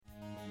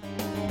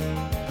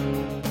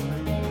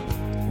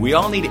We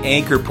all need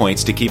anchor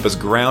points to keep us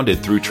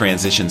grounded through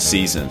transition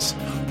seasons.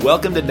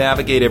 Welcome to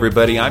Navigate,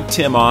 everybody. I'm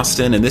Tim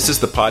Austin, and this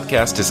is the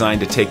podcast designed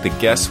to take the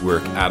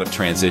guesswork out of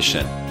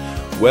transition.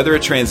 Whether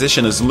a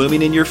transition is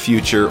looming in your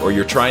future or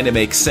you're trying to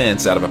make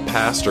sense out of a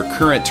past or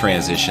current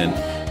transition,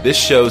 this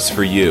show's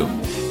for you.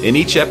 In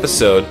each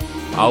episode,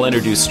 I'll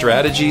introduce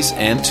strategies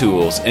and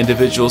tools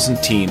individuals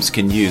and teams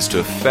can use to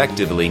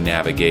effectively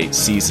navigate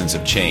seasons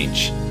of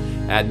change.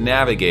 At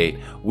Navigate,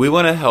 we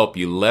want to help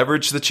you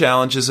leverage the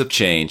challenges of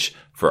change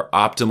for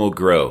optimal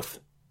growth.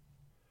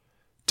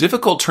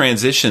 Difficult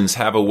transitions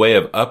have a way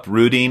of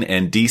uprooting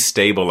and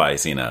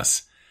destabilizing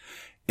us.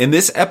 In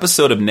this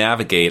episode of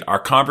Navigate, our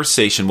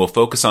conversation will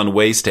focus on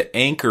ways to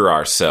anchor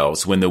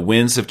ourselves when the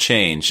winds of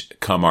change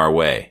come our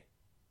way.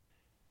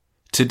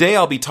 Today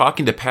I'll be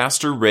talking to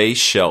Pastor Ray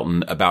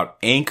Shelton about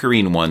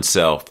anchoring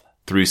oneself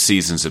through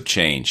seasons of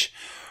change.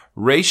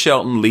 Ray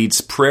Shelton leads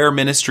Prayer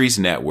Ministries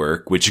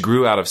Network, which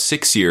grew out of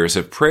 6 years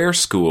of prayer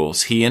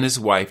schools he and his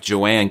wife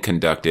Joanne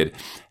conducted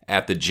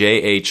at the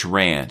J.H.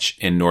 Ranch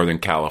in Northern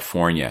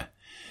California.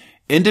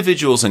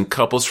 Individuals and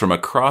couples from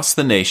across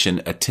the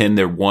nation attend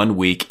their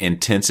 1-week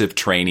intensive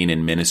training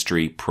and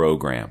ministry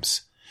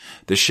programs.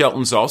 The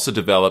Sheltons also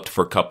developed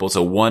for couples a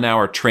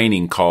 1-hour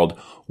training called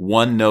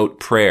One Note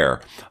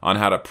Prayer on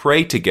how to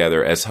pray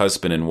together as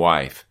husband and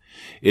wife.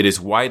 It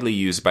is widely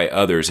used by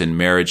others in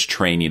marriage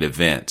training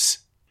events.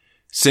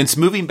 Since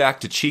moving back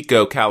to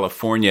Chico,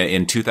 California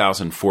in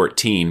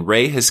 2014,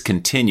 Ray has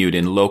continued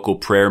in local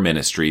prayer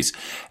ministries,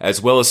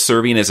 as well as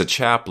serving as a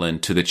chaplain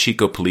to the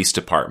Chico Police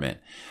Department.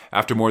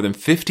 After more than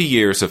 50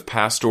 years of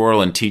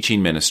pastoral and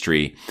teaching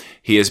ministry,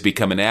 he has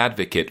become an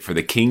advocate for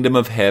the kingdom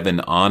of heaven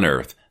on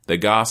earth, the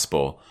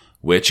gospel,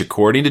 which,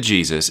 according to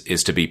Jesus,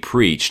 is to be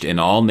preached in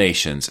all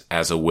nations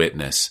as a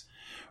witness.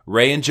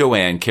 Ray and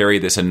Joanne carry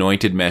this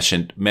anointed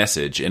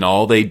message in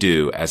all they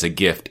do as a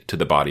gift to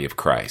the body of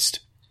Christ.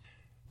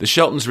 The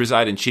Sheltons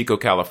reside in Chico,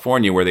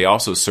 California, where they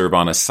also serve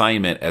on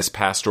assignment as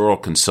pastoral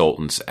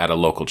consultants at a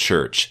local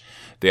church.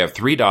 They have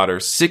 3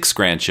 daughters, 6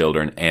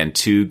 grandchildren, and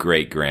 2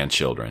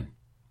 great-grandchildren.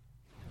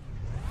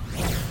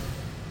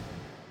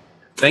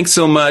 Thanks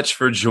so much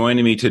for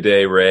joining me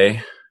today,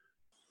 Ray.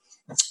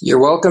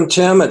 You're welcome,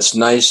 Tim. It's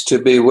nice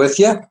to be with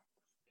you.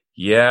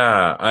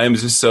 Yeah, I'm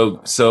just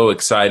so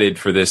excited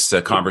for this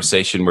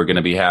conversation we're going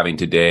to be having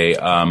today.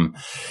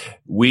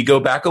 We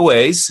go back a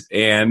ways,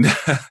 and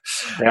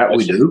Yeah,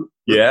 we do.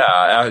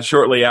 Yeah,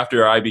 shortly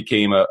after I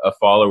became a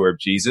follower of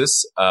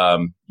Jesus,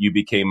 you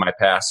became my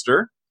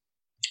pastor.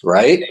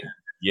 Right?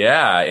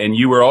 Yeah, and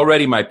you were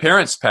already my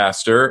parents'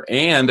 pastor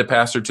and a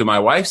pastor to my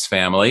wife's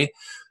family.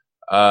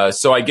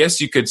 So I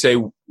guess you could say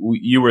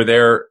you were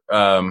there.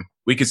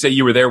 We could say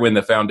you were there when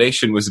the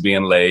foundation was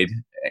being laid,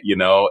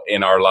 in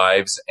our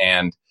lives.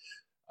 And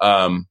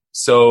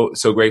so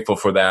grateful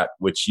for that,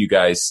 which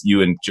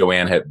you and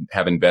Joanne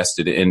have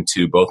invested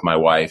into both my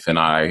wife and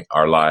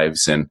our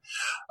lives, and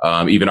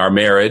even our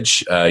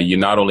marriage.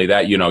 Not only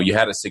that, you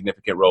had a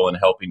significant role in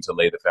helping to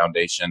lay the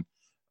foundation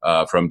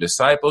from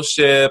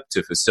discipleship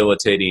to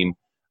facilitating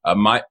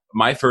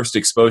my first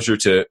exposure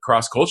to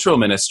cross-cultural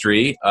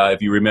ministry.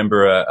 If you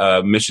remember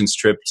a missions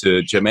trip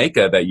to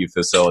Jamaica that you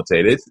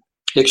facilitated.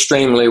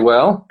 Extremely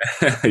well.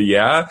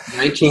 Yeah.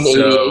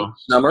 1988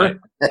 summer.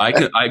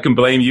 I can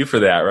blame you for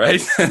that,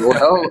 right?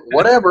 Well,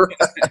 whatever.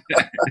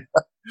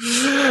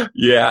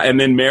 Yeah,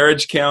 and then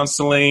marriage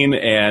counseling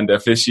and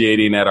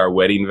officiating at our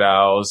wedding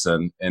vows,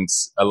 and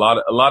a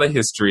lot of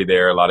history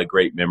there, a lot of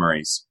great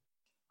memories.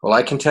 Well,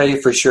 I can tell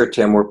you for sure,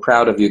 Tim, we're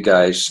proud of you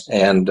guys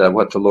and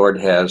what the Lord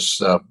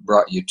has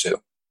brought you to.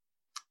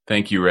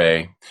 Thank you,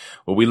 Ray.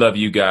 Well, we love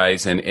you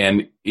guys,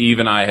 and Eve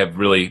and I have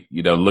really,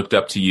 looked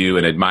up to you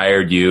and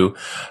admired you,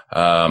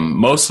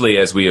 mostly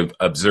as we have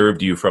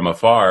observed you from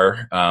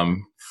afar,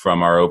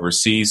 from our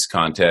overseas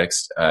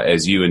context,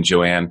 as you and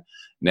Joanne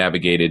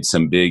navigated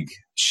some big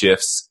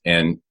shifts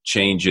and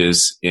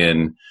changes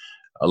in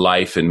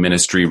life and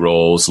ministry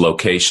roles,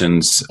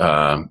 locations,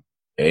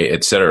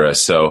 etc.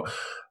 So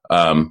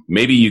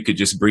maybe you could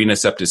just bring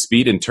us up to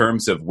speed in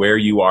terms of where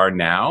you are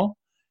now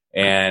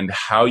and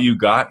how you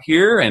got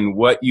here and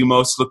what you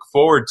most look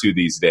forward to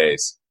these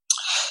days.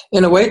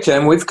 In a way,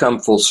 Tim, we've come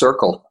full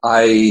circle.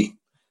 I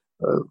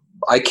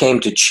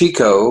came to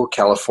Chico,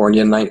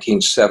 California in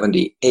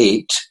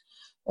 1978,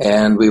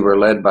 and we were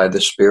led by the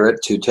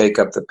Spirit to take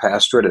up the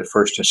pastorate at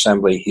First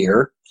Assembly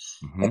here.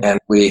 Mm-hmm. And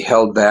we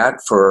held that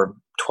for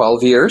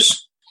 12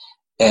 years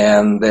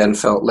and then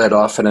felt led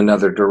off in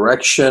another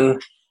direction.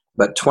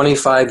 But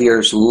 25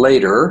 years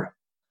later,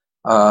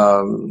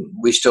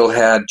 we still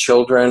had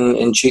children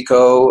in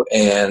Chico,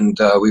 and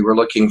we were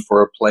looking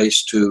for a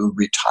place to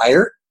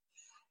retire,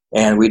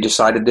 and we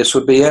decided this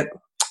would be it.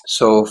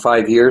 So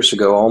 5 years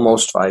ago,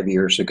 almost 5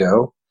 years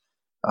ago,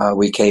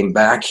 we came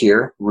back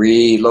here,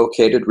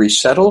 relocated,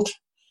 resettled,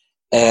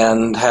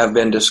 and have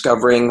been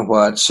discovering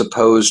what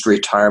supposed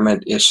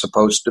retirement is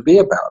supposed to be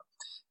about.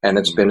 And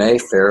it's been a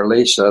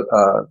fairly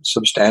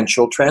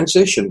substantial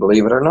transition,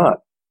 believe it or not.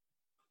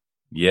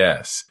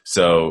 Yes.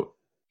 So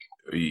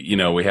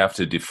we have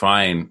to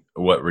define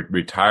what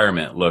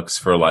retirement looks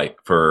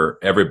for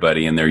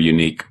everybody in their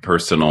unique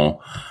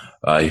personal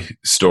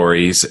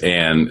stories.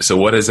 And so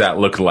what does that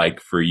look like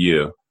for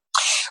you?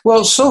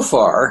 Well, so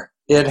far,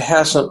 it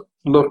hasn't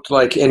looked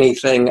like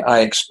anything I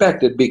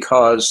expected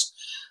because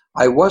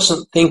I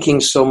wasn't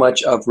thinking so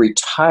much of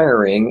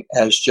retiring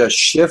as just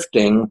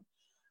shifting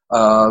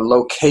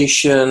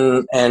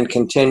location and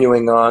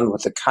continuing on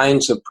with the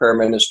kinds of prayer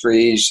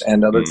ministries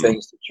and other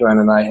things that Joanne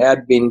and I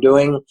had been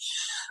doing.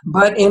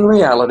 But in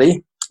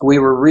reality, we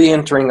were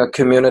re-entering a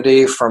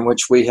community from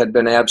which we had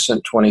been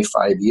absent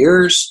 25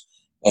 years.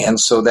 And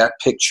so that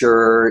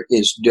picture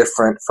is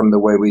different from the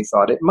way we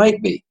thought it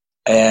might be.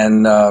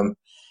 And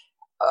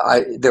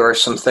there are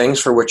some things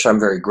for which I'm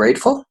very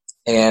grateful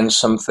and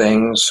some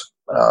things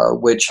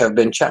which have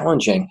been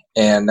challenging.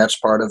 And that's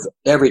part of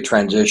every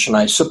transition,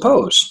 I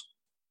suppose.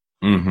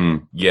 Mm-hmm.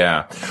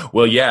 Yeah.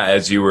 Well, yeah,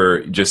 as you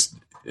were just,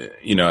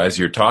 as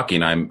you're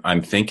talking,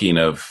 I'm thinking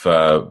of,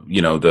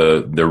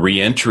 the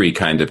reentry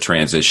kind of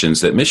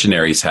transitions that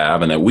missionaries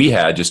have and that we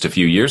had just a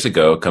few years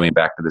ago, coming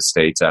back to the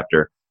States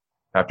after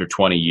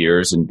 20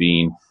 years and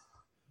being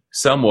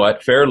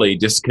somewhat fairly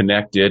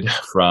disconnected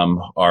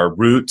from our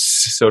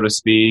roots, so to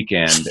speak,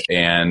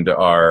 and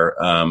our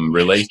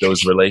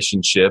those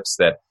relationships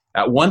that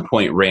at one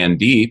point ran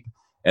deep,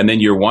 and then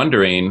you're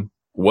wondering,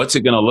 what's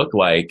it going to look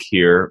like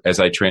here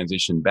as I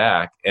transition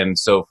back? And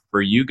so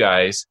for you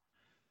guys,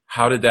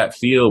 how did that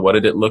feel? What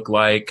did it look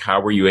like? How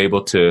were you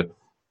able to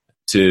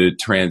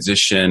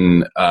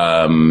transition?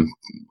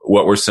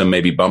 What were some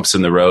maybe bumps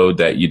in the road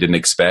that you didn't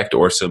expect,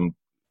 or some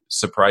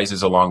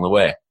surprises along the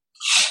way?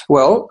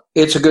 Well,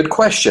 it's a good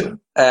question.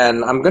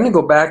 And I'm going to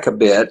go back a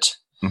bit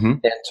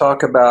and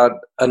talk about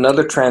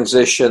another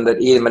transition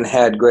that even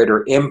had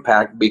greater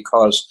impact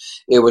because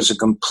it was a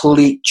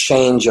complete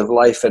change of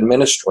life and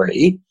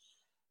ministry.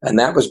 And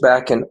that was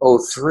back in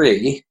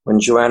 2003 when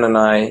Joanne and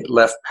I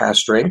left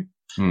pastoring.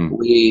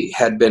 We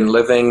had been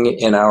living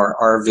in our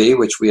RV,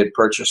 which we had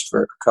purchased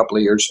for a couple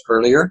of years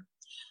earlier.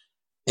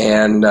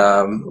 And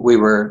we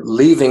were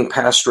leaving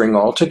pastoring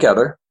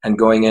altogether and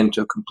going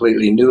into a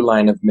completely new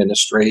line of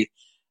ministry.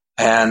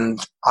 And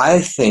I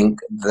think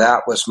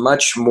that was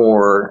much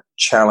more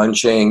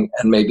challenging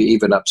and maybe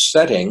even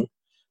upsetting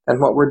than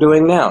what we're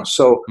doing now.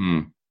 So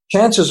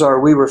chances are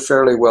we were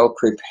fairly well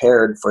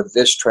prepared for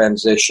this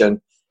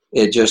transition.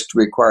 It just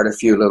required a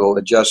few little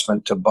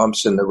adjustment to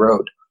bumps in the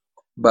road.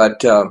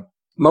 But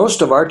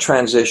most of our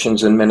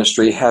transitions in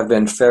ministry have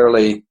been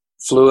fairly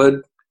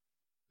fluid,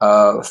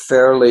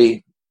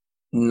 fairly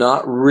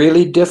not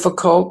really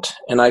difficult,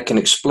 and I can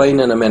explain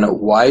in a minute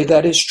why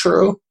that is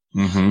true.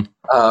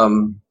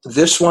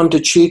 This one to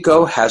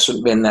Chico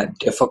hasn't been that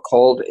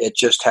difficult. It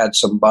just had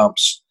some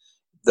bumps.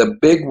 The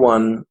big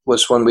one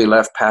was when we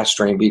left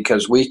pastoring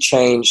because we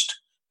changed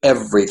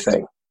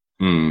everything.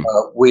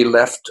 We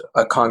left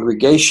a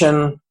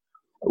congregation.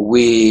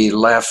 We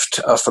left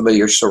a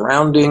familiar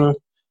surrounding.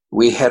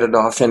 We headed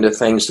off into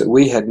things that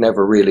we had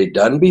never really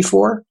done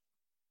before.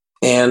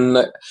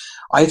 And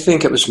I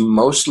think it was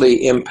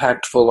mostly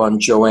impactful on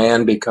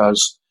Joanne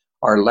because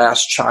our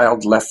last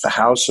child left the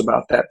house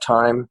about that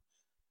time.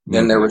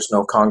 Then there was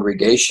no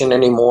congregation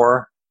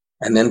anymore.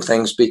 And then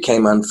things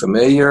became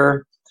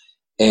unfamiliar.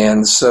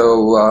 And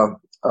so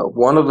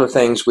one of the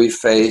things we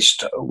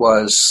faced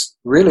was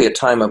really a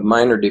time of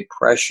minor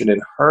depression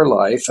in her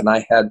life. And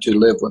I had to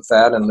live with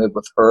that and live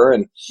with her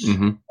and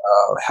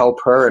help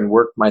her and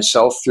work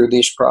myself through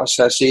these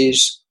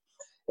processes.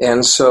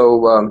 And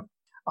so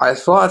I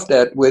thought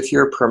that with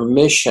your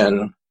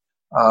permission,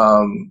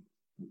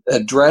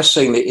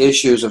 addressing the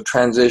issues of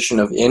transition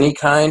of any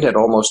kind at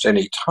almost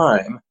any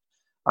time,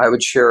 I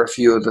would share a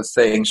few of the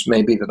things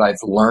maybe that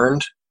I've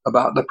learned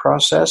about the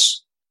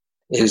process.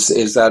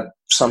 Is that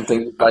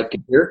something you'd like to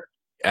hear?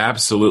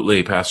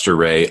 Absolutely, Pastor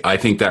Ray. I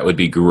think that would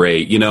be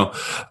great.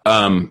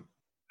 I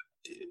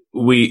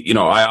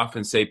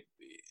often say to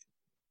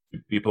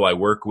people I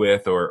work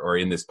with or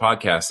in this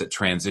podcast that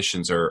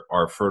transitions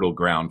are fertile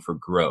ground for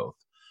growth,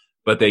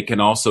 but they can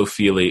also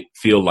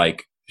feel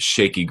like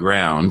shaky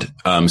ground.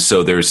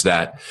 So there's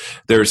that.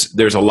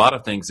 There's a lot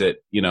of things that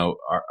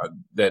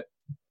that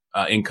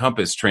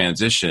encompass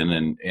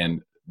transition,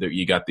 and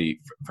you got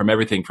from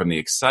everything from the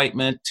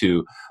excitement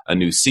to a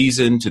new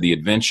season to the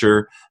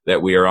adventure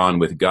that we are on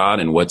with God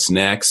and what's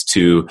next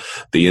to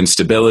the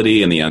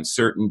instability and the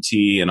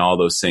uncertainty and all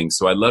those things.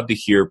 So I would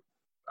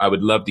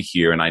love to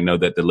hear, and I know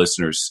that the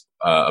listeners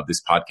of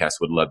this podcast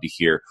would love to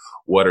hear,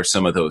 what are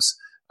some of those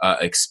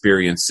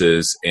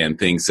experiences and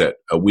things that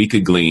we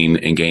could glean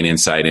and gain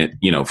insight in,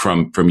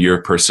 from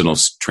your personal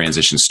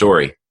transition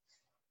story.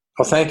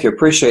 Well, thank you.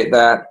 Appreciate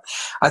that.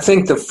 I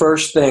think the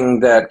first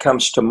thing that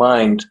comes to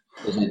mind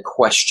is a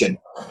question.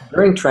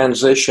 During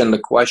transition, the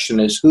question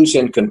is, who's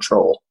in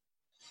control?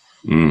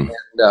 And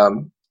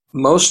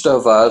most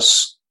of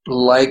us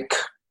like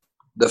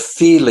the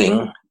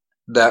feeling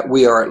that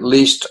we are at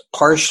least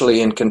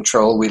partially in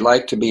control. We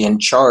like to be in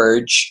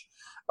charge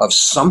of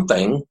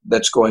something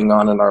that's going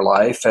on in our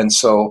life. And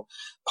so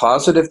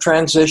positive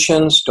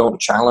transitions don't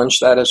challenge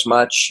that as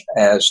much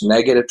as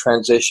negative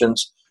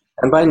transitions.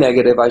 And by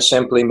negative, I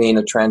simply mean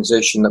a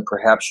transition that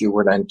perhaps you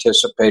weren't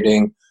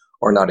anticipating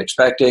or not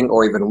expecting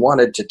or even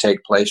wanted to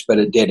take place, but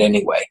it did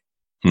anyway.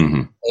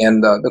 Mm-hmm.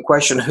 And the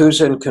question,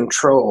 who's in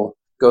control,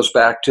 goes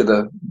back to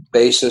the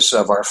basis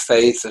of our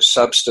faith, the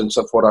substance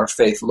of what our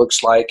faith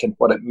looks like and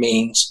what it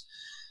means.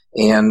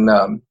 And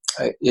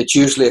it's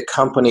usually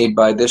accompanied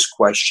by this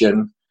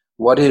question: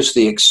 what is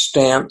the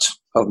extent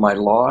of my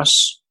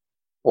loss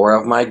or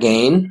of my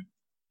gain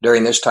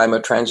during this time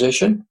of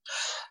transition?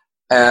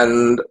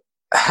 And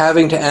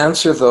having to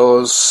answer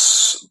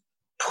those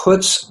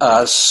puts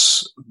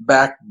us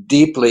back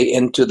deeply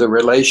into the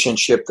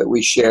relationship that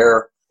we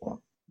share,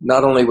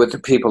 not only with the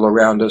people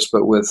around us,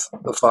 but with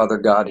the Father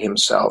God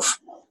himself.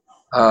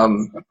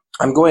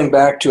 I'm going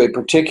back to a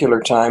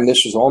particular time.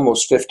 This was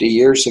almost 50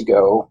 years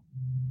ago,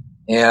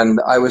 and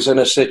I was in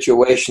a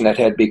situation that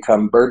had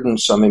become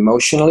burdensome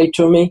emotionally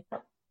to me.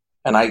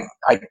 And I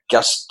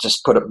guess,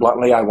 just put it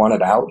bluntly, I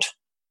wanted out.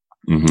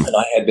 Mm-hmm. And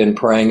I had been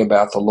praying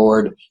about the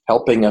Lord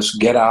helping us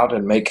get out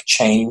and make a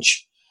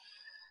change.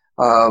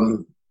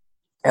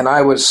 And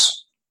I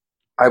was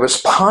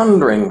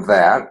pondering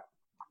that.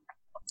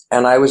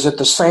 And I was at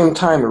the same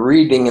time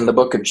reading in the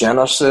book of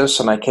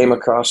Genesis, and I came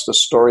across the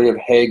story of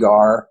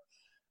Hagar,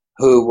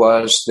 who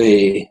was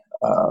the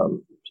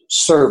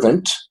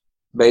servant,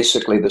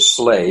 basically the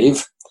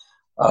slave,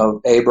 of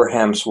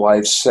Abraham's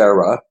wife,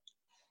 Sarah.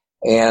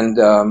 And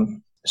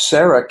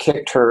Sarah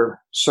kicked her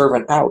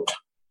servant out,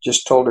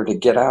 just told her to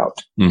get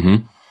out.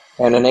 Mm-hmm.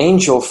 And an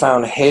angel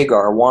found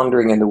Hagar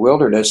wandering in the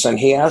wilderness, and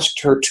he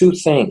asked her two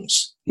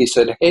things. He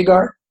said,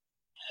 Hagar,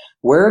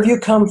 where have you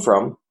come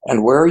from,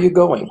 and where are you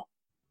going?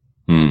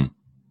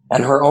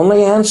 And her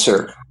only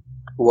answer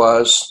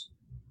was,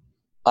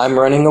 I'm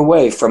running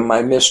away from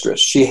my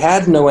mistress. She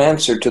had no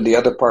answer to the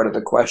other part of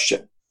the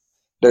question.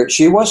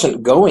 She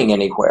wasn't going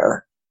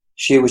anywhere.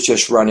 She was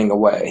just running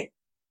away.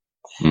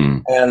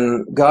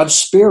 And God's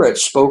Spirit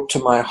spoke to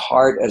my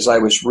heart as I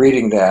was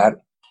reading that,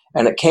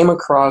 and it came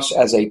across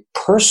as a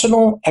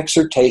personal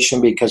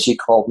exhortation because he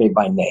called me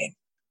by name.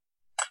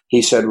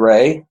 He said,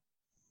 Ray,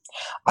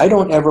 I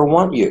don't ever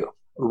want you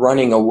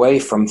running away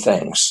from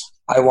things.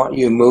 I want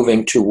you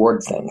moving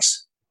toward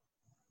things.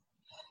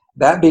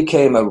 That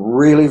became a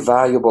really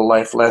valuable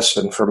life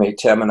lesson for me,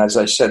 Tim. And as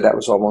I said, that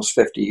was almost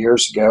 50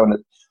 years ago, and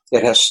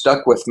it has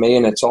stuck with me,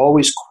 and it's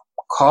always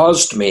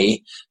caused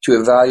me to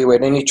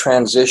evaluate any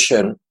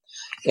transition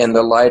in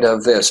the light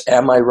of this.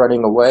 Am I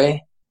running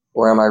away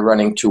or am I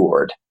running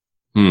toward?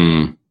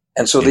 And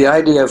so the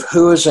idea of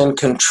who is in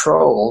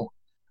control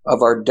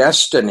of our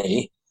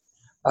destiny,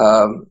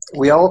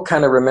 we all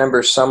kind of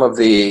remember some of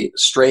the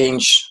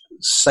strange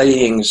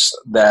sayings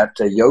that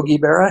Yogi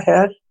Berra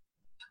had.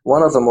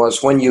 One of them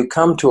was, when you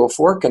come to a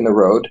fork in the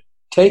road,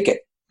 take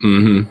it.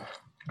 Mm-hmm.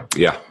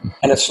 Yeah.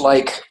 And it's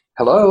like,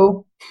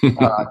 hello,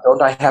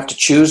 don't I have to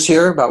choose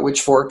here about which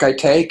fork I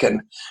take?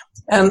 And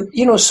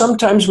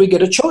sometimes we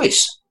get a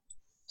choice.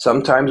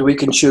 Sometimes we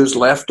can choose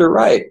left or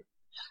right.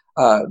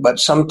 But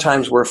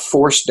sometimes we're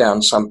forced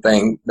down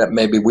something that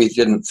maybe we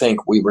didn't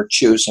think we were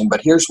choosing. But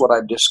here's what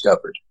I've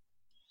discovered.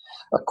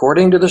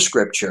 According to the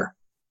scripture,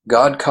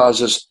 God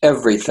causes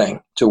everything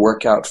to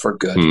work out for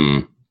good.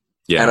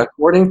 Yeah. And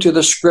according to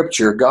the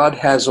scripture, God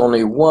has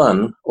only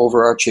one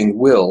overarching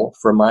will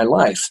for my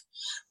life.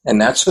 And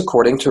that's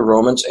according to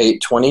Romans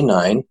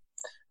 8:29,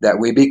 that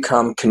we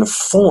become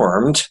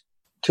conformed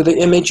to the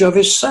image of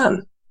his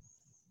Son.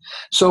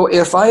 So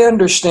if I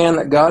understand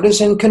that God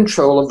is in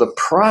control of the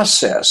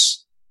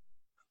process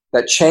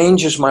that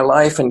changes my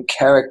life and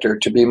character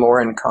to be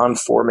more in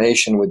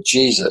conformation with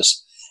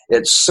Jesus,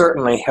 it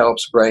certainly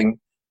helps bring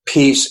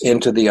peace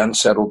into the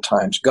unsettled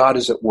times. God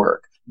is at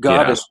work.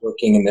 God is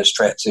working in this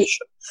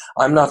transition.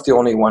 I'm not the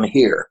only one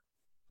here.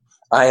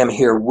 I am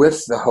here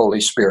with the Holy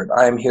Spirit.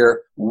 I am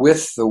here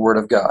with the Word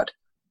of God.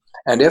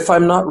 And if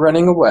I'm not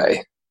running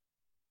away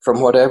from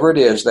whatever it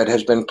is that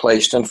has been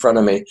placed in front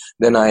of me,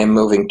 then I am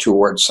moving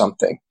towards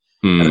something.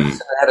 And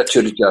that's an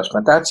attitude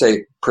adjustment. That's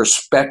a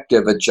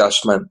perspective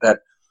adjustment that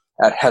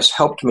has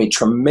helped me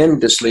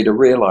tremendously to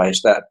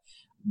realize that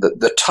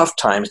the tough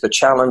times, the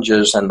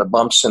challenges, and the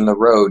bumps in the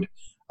road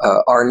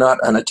are not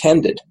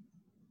unattended.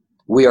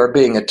 We are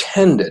being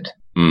attended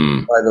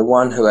by the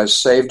one who has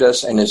saved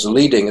us and is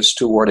leading us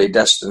toward a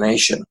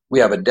destination. We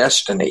have a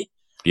destiny.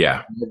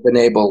 Yeah. I've been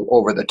able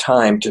over the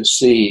time to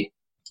see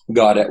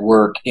God at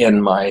work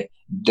in my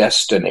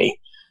destiny.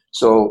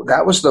 So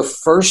that was the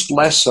first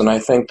lesson I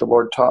think the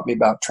Lord taught me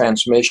about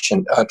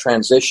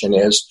transition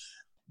is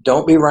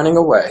don't be running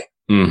away.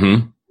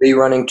 Mm-hmm. Be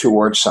running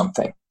towards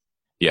something.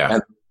 Yeah.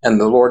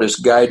 And the Lord is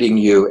guiding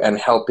you and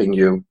helping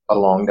you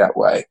along that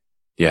way.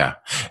 Yeah.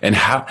 And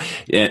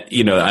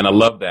and I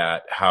love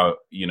that, how,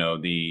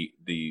 the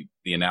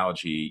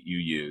analogy you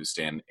used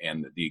and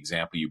the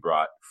example you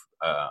brought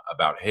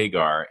about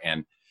Hagar,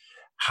 and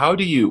how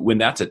do you, when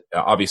that's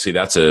obviously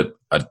that's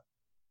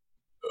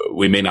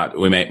we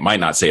might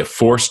not say a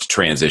forced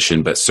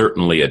transition, but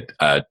certainly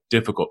a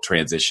difficult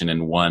transition,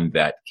 and one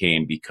that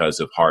came because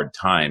of hard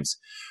times.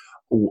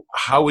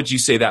 how would you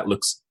say that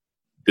looks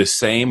the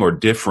same or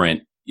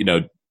different,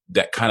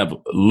 that kind of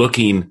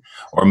looking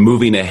or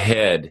moving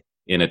ahead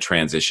in a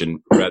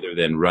transition rather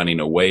than running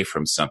away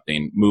from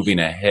something, moving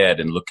ahead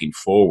and looking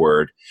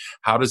forward?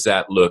 How does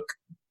that look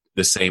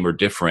the same or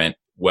different,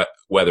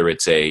 whether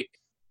it's a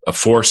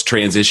forced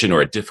transition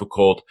or a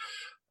difficult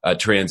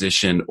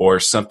transition, or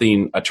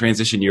a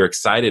transition you're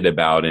excited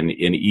about and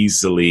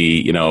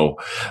easily,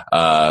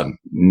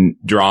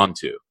 drawn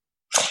to?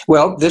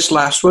 Well, this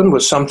last one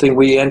was something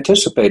we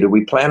anticipated.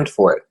 We planned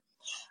for it.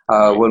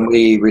 When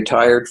we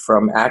retired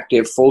from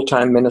active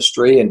full-time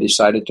ministry and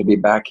decided to be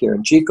back here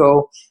in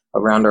Chico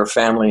around our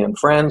family and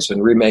friends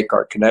and remake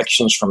our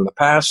connections from the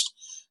past,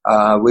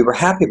 we were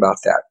happy about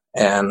that.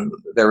 And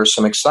there was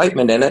some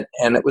excitement in it,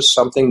 and it was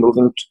something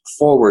moving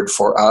forward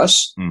for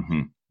us.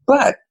 Mm-hmm.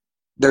 But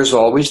there's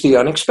always the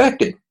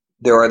unexpected.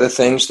 There are the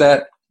things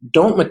that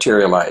don't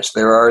materialize.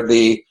 There are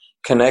the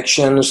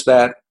connections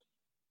that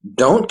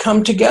don't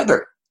come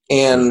together.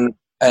 And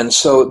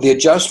so the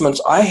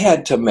adjustments I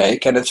had to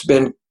make, and it's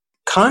been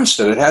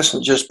constant. It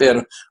hasn't just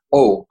been,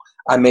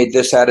 I made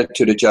this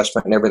attitude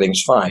adjustment and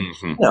everything's fine.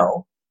 Mm-hmm.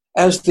 No.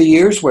 As the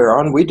years wear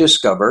on, we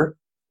discover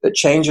that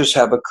changes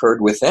have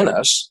occurred within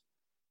us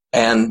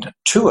and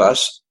to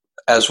us,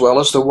 as well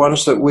as the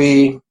ones that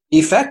we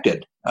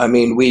effected. I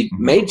mean, we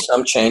made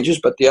some changes,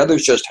 but the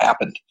others just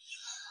happened.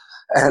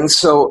 And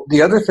so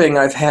the other thing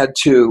I've had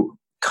to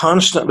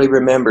constantly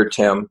remember,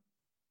 Tim,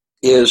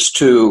 is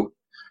to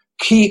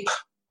keep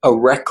a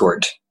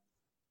record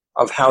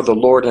of how the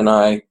Lord and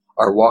I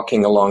are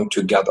walking along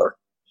together.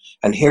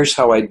 And here's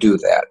how I do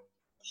that.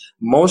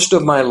 Most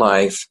of my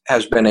life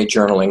has been a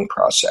journaling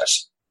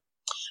process.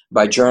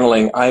 By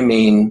journaling, I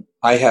mean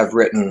I have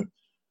written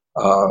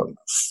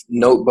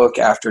notebook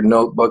after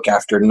notebook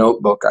after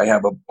notebook. I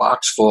have a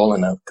box full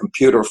and a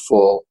computer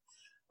full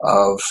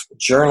of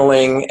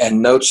journaling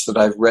and notes that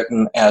I've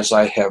written as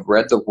I have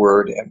read the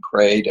Word and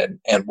prayed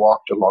and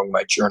walked along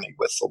my journey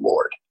with the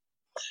Lord.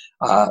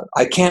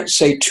 I can't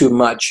say too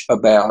much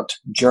about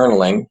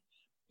journaling,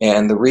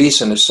 and the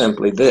reason is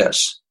simply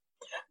this.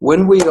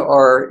 When we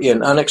are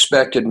in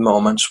unexpected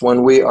moments,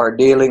 when we are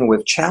dealing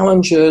with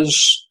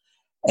challenges,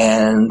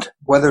 and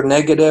whether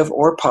negative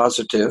or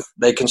positive,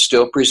 they can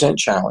still present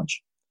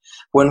challenge.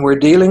 When we're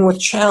dealing with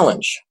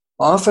challenge,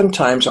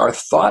 oftentimes our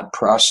thought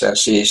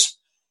processes,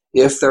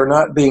 if they're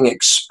not being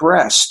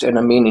expressed in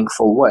a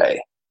meaningful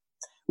way,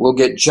 will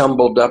get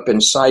jumbled up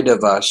inside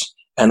of us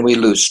and we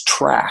lose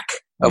track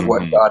of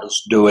what God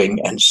is doing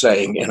and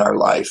saying in our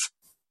life.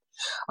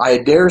 I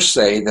dare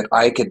say that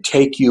I could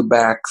take you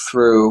back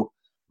through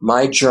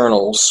my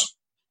journals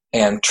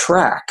and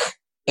track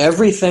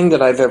everything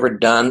that I've ever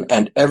done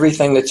and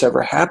everything that's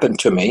ever happened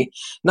to me,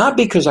 not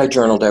because I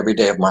journaled every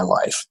day of my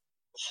life,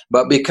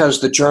 but because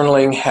the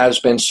journaling has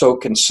been so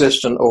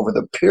consistent over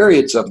the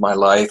periods of my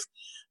life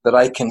that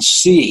I can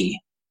see.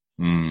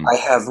 I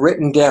have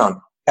written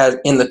down,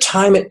 in the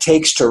time it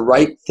takes to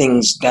write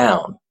things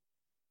down,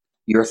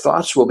 your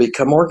thoughts will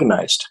become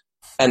organized,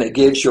 and it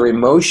gives your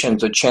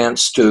emotions a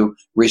chance to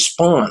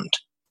respond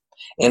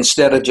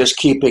instead of just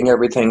keeping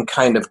everything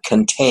kind of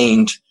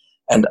contained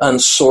and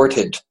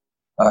unsorted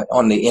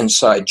on the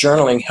inside.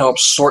 Journaling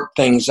helps sort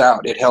things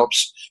out. It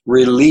helps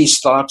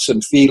release thoughts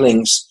and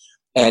feelings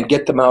and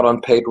get them out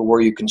on paper where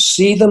you can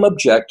see them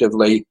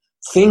objectively,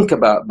 think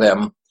about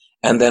them,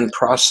 and then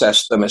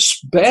process them,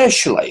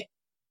 especially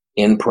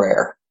in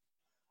prayer.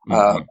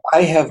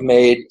 I have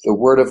made the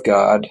Word of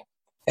God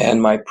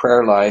and my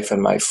prayer life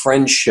and my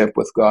friendship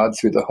with God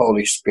through the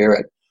Holy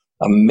Spirit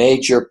a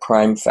major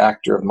prime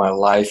factor of my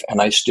life,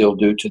 and I still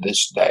do to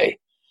this day.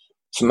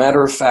 As a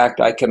matter of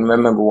fact, I can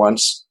remember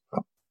once,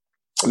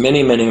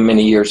 many, many,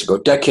 many years ago,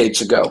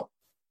 decades ago,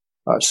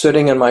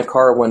 sitting in my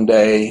car one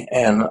day,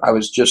 and I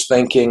was just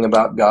thinking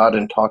about God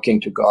and talking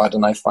to God,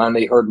 and I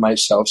finally heard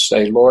myself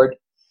say, Lord,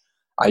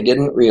 I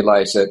didn't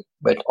realize it,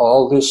 but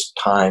all this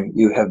time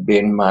you have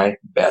been my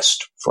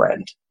best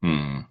friend.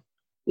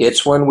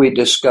 It's when we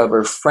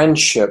discover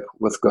friendship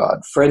with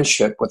God,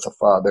 friendship with the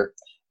Father,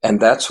 and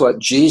that's what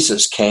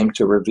Jesus came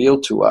to reveal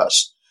to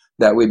us,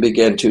 that we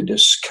begin to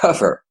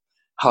discover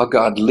how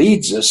God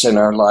leads us in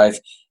our life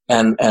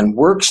and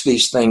works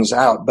these things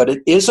out. But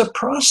it is a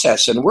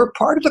process, and we're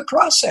part of the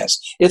process.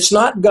 It's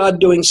not God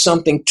doing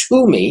something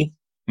to me.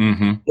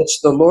 It's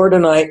the Lord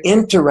and I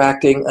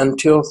interacting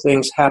until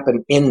things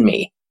happen in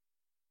me.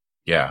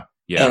 Yeah.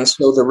 And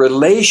so the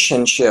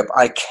relationship,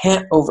 I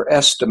can't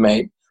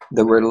overestimate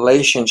the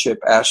relationship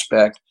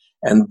aspect,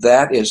 and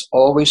that is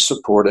always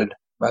supported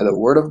by the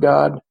Word of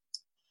God,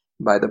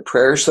 by the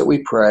prayers that we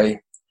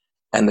pray,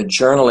 and the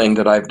journaling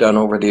that I've done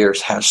over the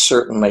years has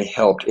certainly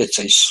helped. It's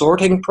a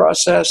sorting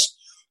process,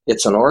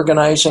 it's an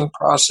organizing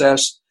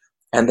process,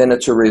 and then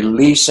it's a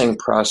releasing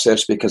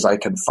process because I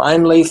can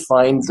finally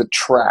find the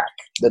track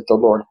that the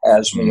Lord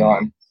has me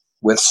on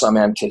with some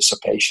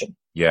anticipation.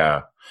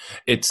 Yeah.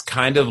 It's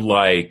kind of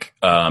like,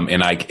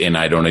 and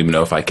I don't even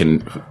know if I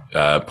can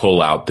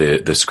pull out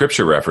the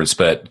scripture reference,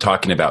 but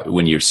talking about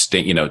when you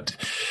stand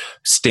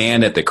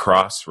at the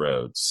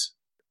crossroads,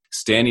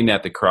 standing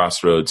at the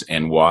crossroads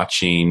and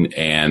watching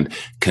and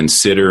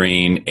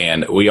considering.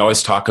 And we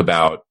always talk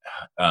about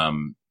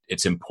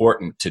it's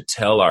important to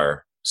tell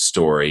our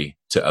story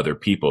to other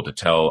people, to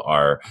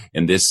tell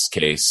in this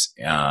case,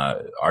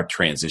 our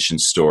transition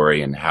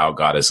story and how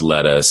God has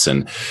led us,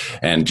 and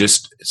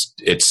just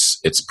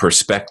it's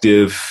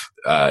perspective.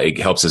 It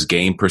helps us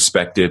gain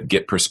perspective,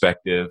 get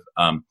perspective.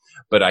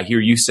 But I hear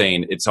you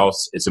saying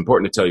it's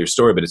important to tell your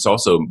story, but it's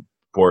also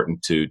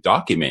important to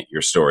document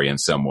your story in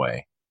some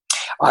way.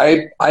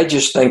 I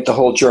just think the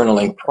whole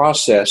journaling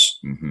process,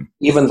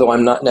 even though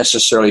I'm not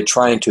necessarily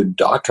trying to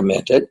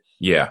document it,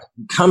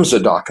 becomes a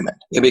document.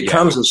 It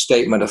becomes a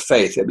statement of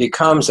faith. It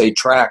becomes a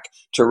track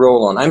to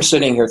roll on. I'm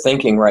sitting here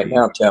thinking right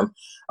now, Tim,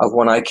 of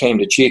when I came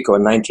to Chico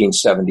in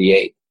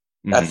 1978.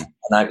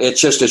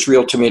 It's just as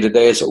real to me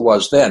today as it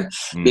was then,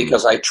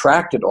 because I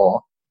tracked it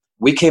all.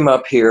 We came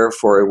up here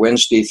for a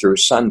Wednesday through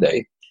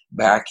Sunday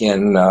back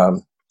in,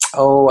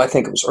 I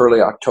think it was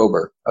early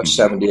October of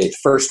 78,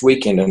 first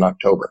weekend in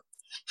October.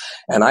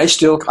 And I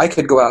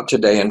could go out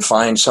today and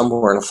find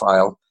somewhere in a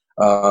file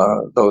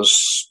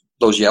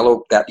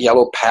that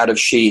yellow pad of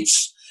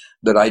sheets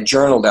that I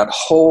journaled that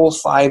whole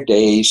 5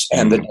 days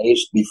and the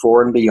days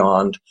before and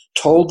beyond,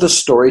 told the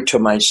story to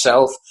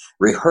myself,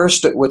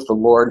 rehearsed it with the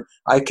Lord.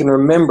 I can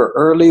remember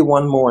early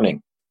one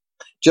morning,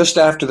 just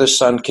after the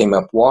sun came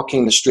up,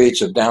 walking the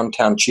streets of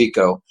downtown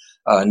Chico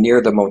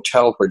near the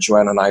motel where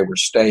Joanne and I were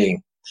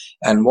staying,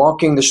 and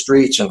walking the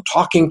streets and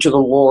talking to the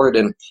Lord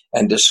and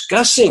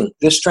discussing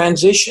this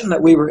transition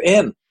that we were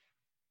in,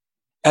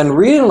 and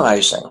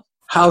realizing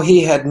how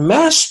He had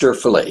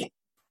masterfully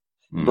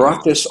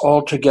brought this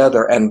all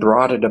together and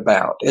brought it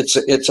about.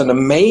 It's an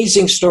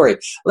amazing story.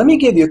 Let me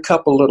give you a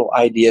couple little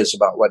ideas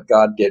about what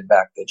God did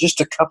back then,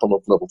 just a couple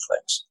of little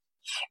things.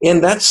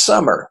 In that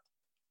summer,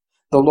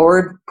 the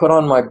Lord put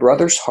on my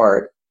brother's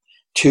heart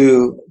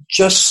to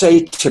just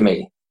say to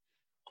me,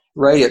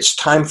 Ray, it's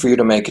time for you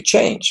to make a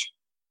change.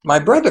 My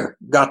brother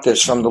got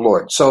this from the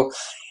Lord. So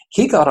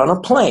he got on a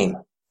plane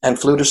and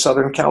flew to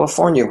Southern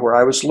California where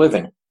I was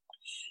living.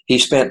 He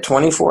spent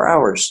 24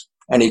 hours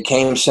and he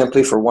came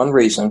simply for one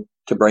reason,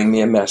 to bring me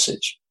a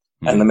message.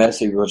 And the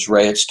message was,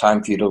 Ray, it's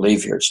time for you to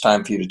leave here. It's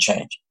time for you to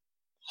change.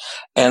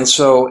 And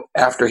so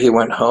after he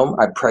went home,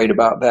 I prayed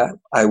about that.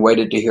 I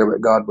waited to hear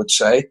what God would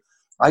say.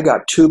 I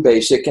got two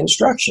basic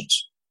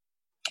instructions.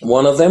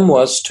 One of them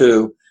was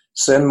to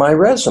send my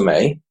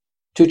resume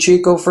to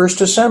Chico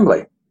First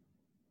Assembly.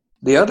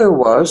 The other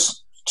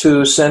was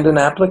to send an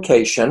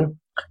application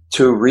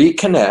to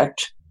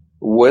reconnect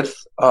with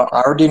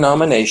our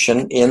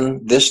denomination in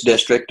this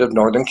district of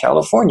Northern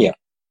California.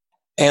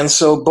 And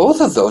so both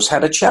of those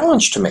had a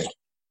challenge to me,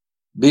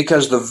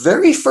 because the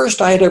very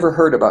first I had ever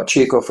heard about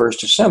Chico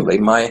First Assembly,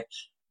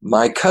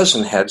 my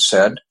cousin had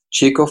said,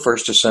 Chico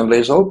First Assembly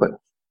is open.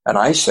 And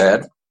I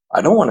said,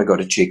 I don't want to go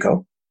to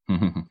Chico.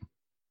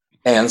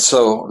 And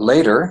so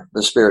later,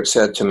 the Spirit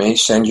said to me,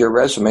 send your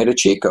resume to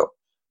Chico.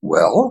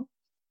 Well,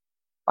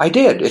 I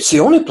did. It's the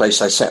only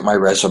place I sent my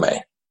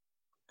resume.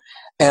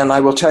 And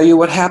I will tell you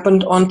what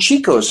happened on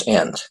Chico's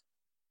end.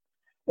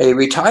 A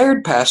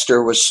retired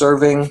pastor was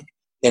serving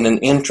in an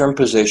interim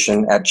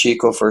position at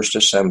Chico First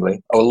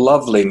Assembly, a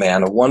lovely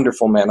man, a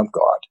wonderful man of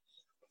God.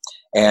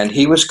 And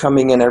he was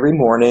coming in every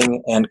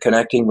morning and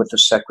connecting with the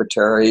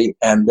secretary,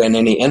 and then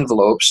any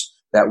envelopes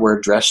that were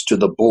addressed to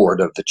the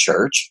board of the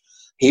church,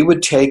 he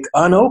would take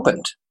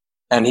unopened,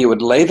 and he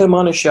would lay them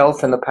on a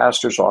shelf in the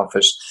pastor's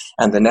office,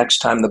 and the next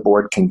time the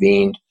board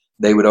convened,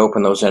 they would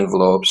open those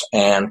envelopes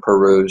and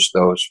peruse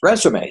those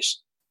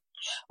resumes.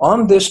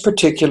 On this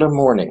particular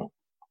morning,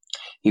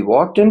 he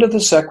walked into the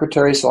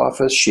secretary's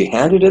office. She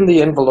handed in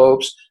the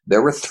envelopes.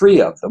 There were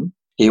 3 of them.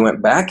 He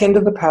went back into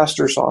the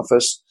pastor's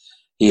office.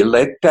 He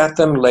looked at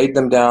them, laid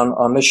them down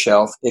on the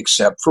shelf,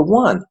 except for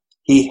one.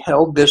 He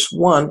held this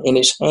one in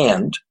his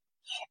hand.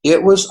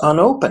 It was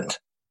unopened.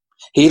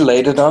 He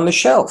laid it on the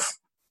shelf.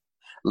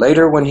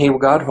 Later, when he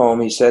got home,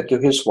 he said to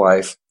his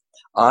wife,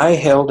 I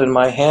held in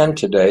my hand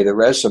today the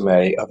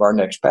resume of our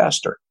next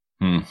pastor.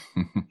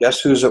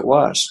 Guess whose it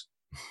was?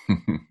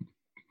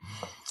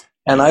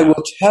 And I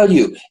will tell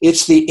you,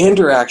 it's the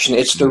interaction,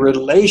 it's the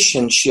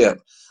relationship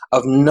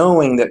of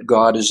knowing that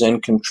God is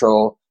in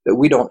control, that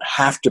we don't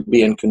have to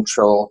be in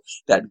control,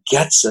 that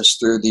gets us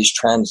through these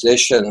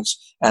transitions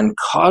and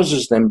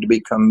causes them to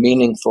become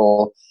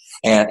meaningful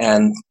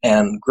and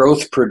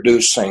growth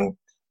producing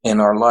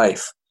in our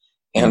life.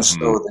 And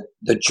so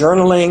the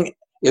journaling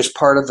is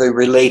part of the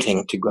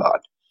relating to God.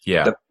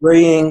 Yeah. The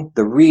praying,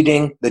 the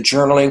reading, the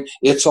journaling,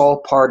 it's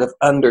all part of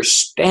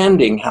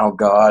understanding how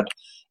God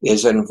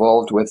is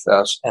involved with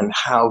us and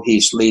how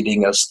He's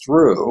leading us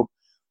through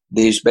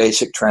these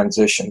basic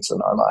transitions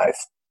in our life.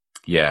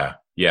 Yeah.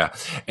 Yeah.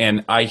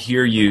 And I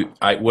hear you,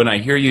 when I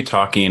hear you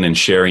talking and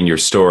sharing your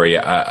story,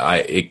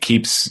 it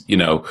keeps,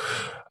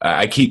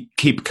 I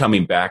keep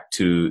coming back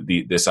to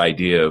this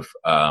idea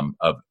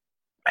of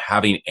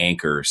having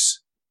anchors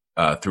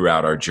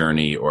throughout our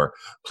journey, or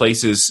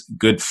places,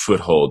 good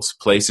footholds,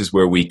 places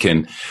where we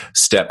can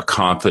step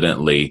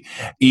confidently,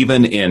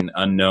 even in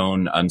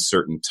unknown,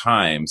 uncertain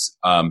times.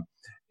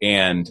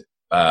 And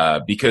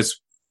because,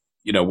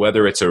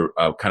 whether it's a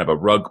kind of a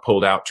rug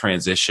pulled out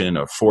transition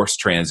or forced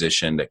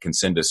transition that can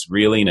send us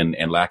reeling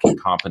and lacking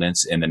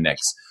confidence in the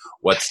next,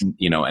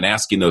 and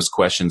asking those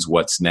questions,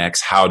 what's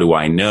next? How do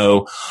I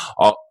know?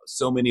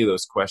 So many of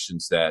those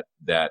questions that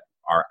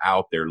are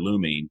out there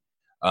looming.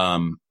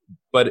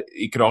 But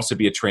it could also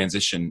be a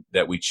transition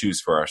that we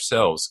choose for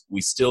ourselves.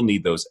 We still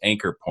need those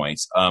anchor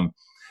points.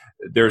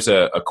 There's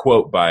a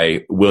quote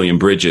by William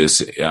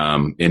Bridges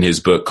in his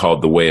book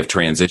called The Way of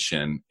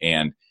Transition.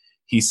 And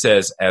he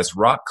says, as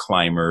rock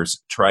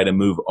climbers try to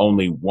move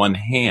only one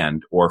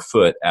hand or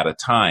foot at a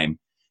time,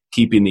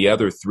 keeping the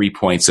other 3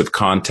 points of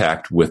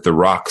contact with the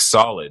rock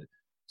solid.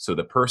 So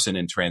the person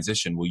in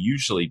transition will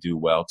usually do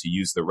well to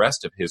use the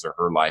rest of his or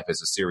her life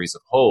as a series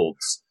of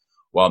holds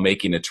while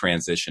making a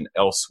transition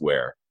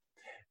elsewhere.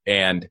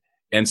 And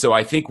so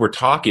I think we're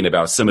talking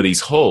about some of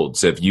these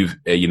holds. If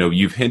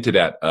you've hinted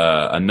at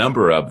a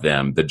number of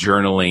them, the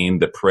journaling,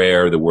 the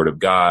prayer, the Word of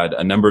God,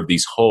 a number of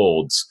these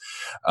holds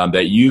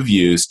that you've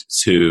used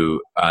to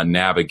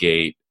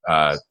navigate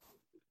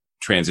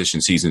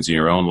transition seasons in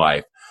your own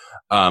life.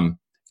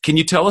 Can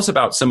you tell us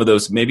about some of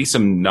those, maybe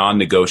some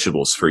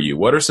non-negotiables for you?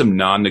 What are some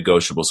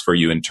non-negotiables for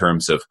you in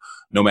terms of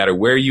no matter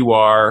where you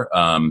are,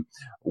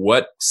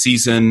 what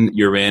season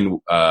you're in,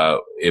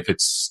 if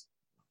it's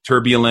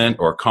turbulent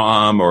or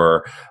calm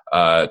or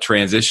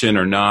transition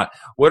or not?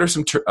 What are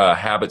some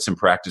habits and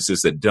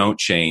practices that don't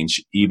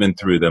change even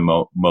through the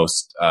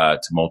most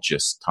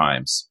tumultuous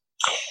times?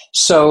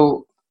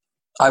 So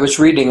I was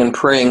reading and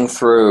praying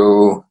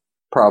through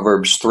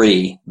Proverbs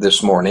 3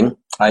 this morning.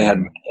 I had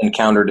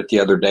encountered it the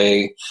other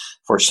day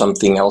for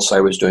something else I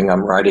was doing.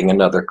 I'm writing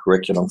another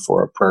curriculum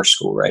for a prayer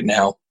school right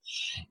now.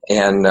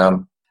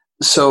 And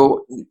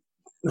so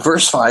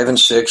verse 5 and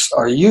 6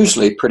 are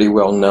usually pretty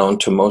well known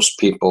to most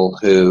people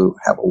who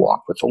have a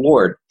walk with the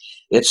Lord.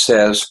 It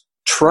says,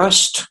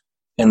 trust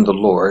in the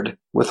Lord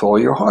with all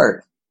your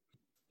heart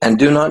and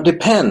do not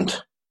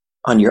depend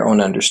on your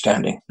own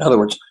understanding. In other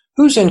words,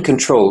 who's in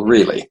control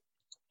really?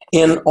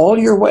 In all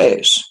your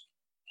ways,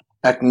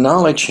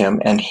 acknowledge him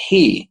and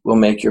he will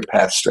make your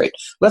path straight.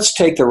 Let's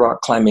take the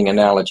rock climbing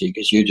analogy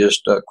because you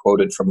just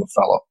quoted from a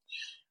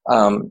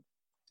fellow.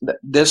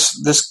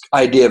 This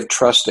idea of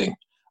trusting.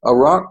 A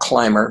rock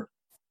climber,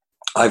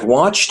 I've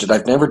watched it.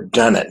 I've never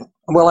done it.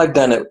 Well, I've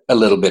done it a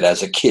little bit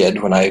as a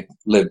kid when I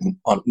lived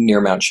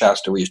near Mount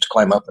Shasta. We used to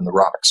climb up in the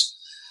rocks.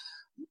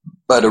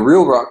 But a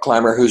real rock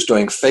climber who's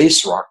doing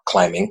face rock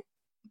climbing,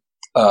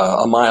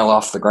 a mile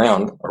off the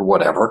ground or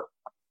whatever,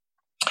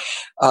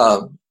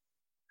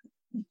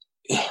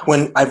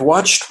 when I've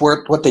watched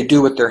what they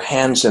do with their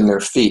hands and their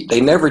feet,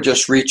 they never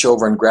just reach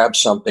over and grab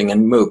something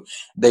and move.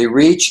 They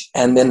reach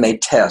and then they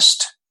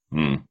test.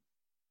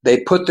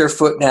 They put their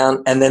foot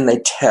down and then they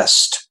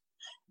test.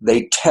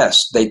 They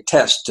test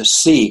to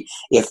see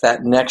if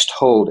that next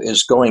hold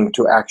is going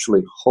to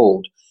actually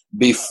hold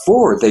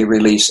before they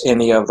release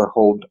any of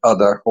the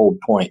other hold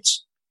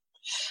points.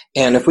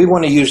 And if we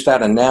want to use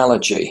that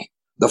analogy,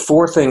 the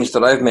 4 things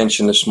that I've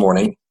mentioned this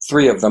morning,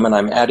 3 of them, and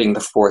I'm adding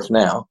the 4th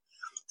now.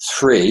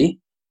 3,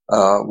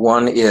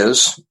 one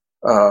is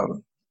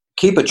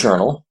keep a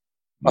journal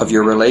of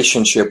your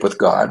relationship with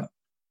God.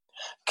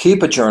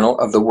 Keep a journal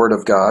of the Word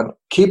of God.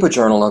 Keep a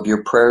journal of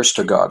your prayers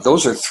to God.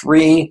 Those are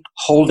 3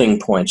 holding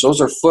points. Those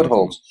are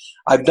footholds.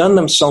 I've done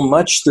them so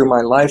much through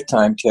my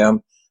lifetime,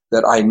 Tim,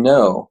 that I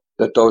know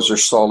that those are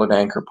solid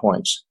anchor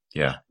points.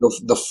 Yeah.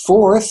 The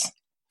 4th,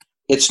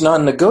 it's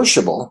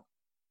non-negotiable,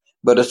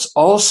 but it's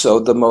also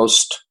the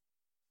most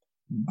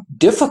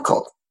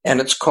difficult,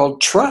 and it's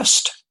called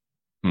trust.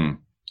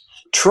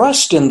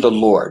 Trust in the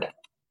Lord.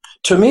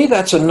 To me,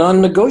 that's a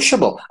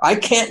non-negotiable. I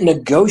can't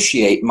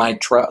negotiate my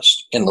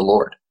trust in the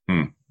Lord.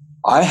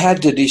 I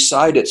had to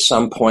decide at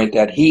some point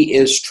that he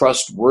is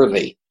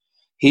trustworthy.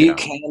 He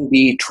can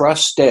be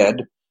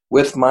trusted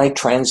with my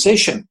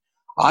transition.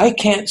 I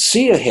can't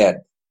see ahead.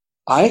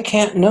 I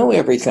can't know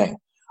everything.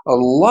 A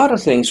lot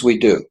of things we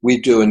do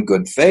in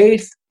good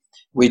faith,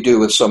 we do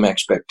with some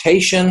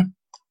expectation,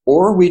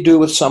 or we do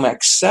with some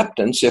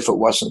acceptance if it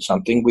wasn't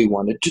something we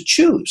wanted to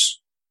choose.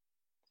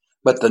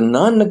 But the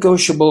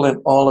non-negotiable in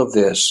all of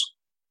this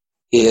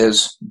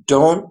is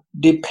don't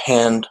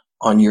depend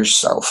on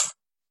yourself.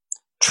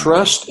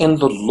 Trust in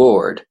the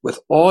Lord with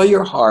all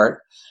your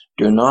heart.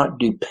 Do not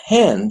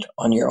depend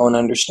on your own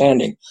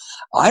understanding.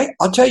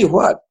 I'll tell you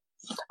what,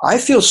 I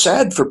feel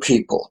sad for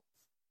people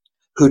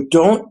who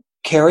don't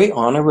carry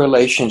on a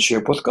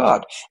relationship with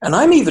God. And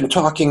I'm even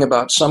talking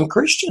about some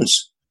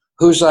Christians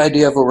whose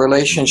idea of a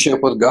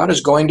relationship with God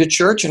is going to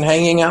church and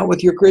hanging out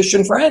with your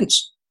Christian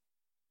friends.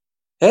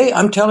 Hey,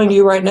 I'm telling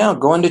you right now,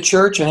 going to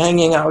church and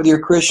hanging out with your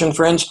Christian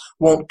friends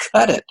won't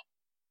cut it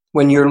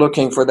when you're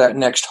looking for that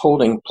next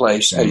holding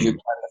place as you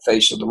climb the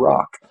face of the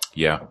rock.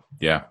 Yeah.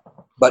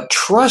 But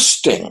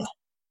trusting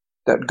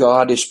that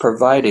God is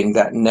providing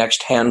that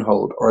next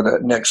handhold or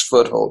that next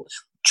foothold,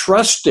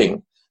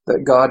 trusting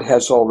that God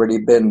has already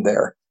been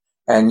there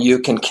and you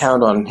can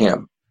count on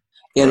him.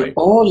 In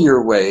all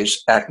your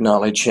ways,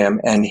 acknowledge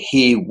him, and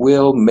he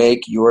will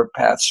make your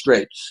path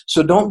straight.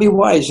 So don't be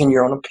wise in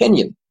your own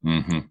opinion.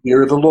 Mm-hmm.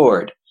 Fear the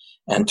Lord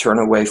and turn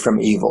away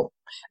from evil.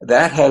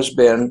 That has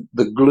been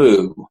the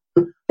glue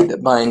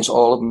that binds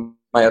all of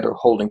my other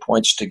holding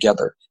points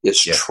together,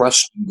 is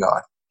trusting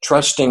God,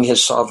 trusting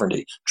his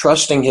sovereignty,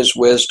 trusting his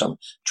wisdom,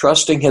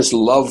 trusting his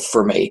love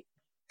for me,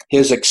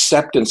 his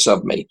acceptance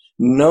of me,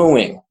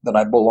 knowing that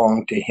I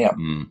belong to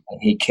him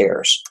and he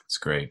cares. That's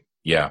great.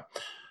 Yeah.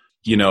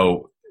 You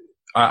know,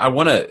 I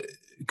want to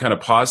kind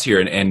of pause here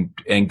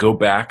and go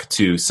back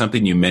to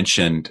something you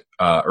mentioned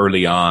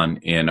early on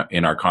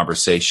in our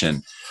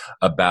conversation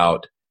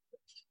about,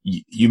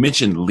 you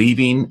mentioned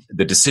leaving,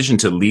 the decision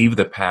to leave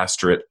the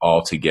pastorate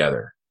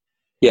altogether.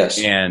 Yes.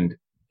 And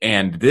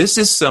this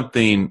is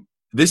something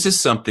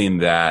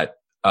that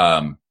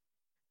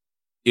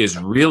is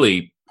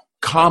really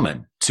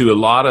common to a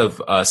lot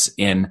of us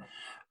in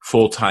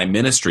full-time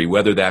ministry,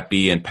 whether that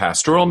be in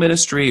pastoral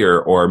ministry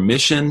or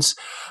missions,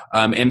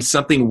 and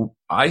something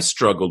I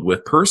struggled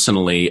with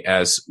personally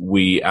as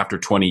we, after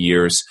 20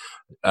 years,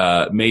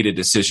 made a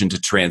decision to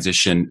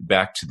transition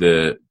back to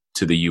the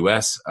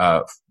U.S.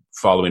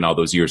 Following all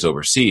those years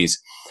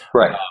overseas.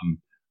 Right.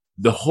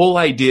 The whole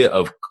idea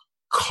of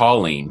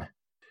calling,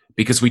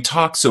 because we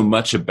talk so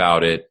much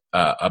about it,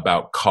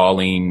 about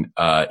calling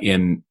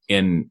in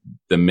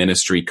the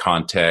ministry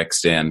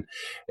context, and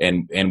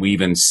we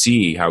even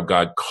see how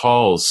God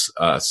calls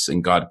us,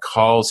 and God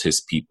calls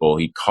his people,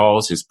 he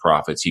calls his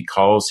prophets, he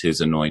calls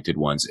his anointed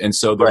ones. And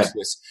so there's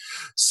this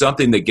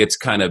something that gets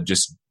kind of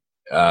just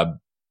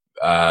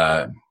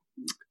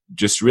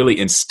really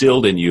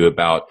instilled in you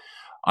about,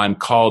 I'm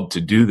called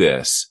to do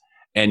this.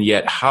 And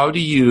yet how do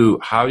you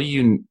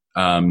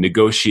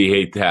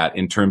negotiate that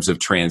in terms of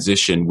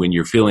transition when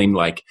you're feeling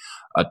like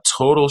a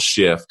total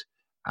shift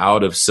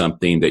out of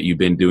something that you've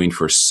been doing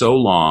for so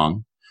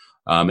long?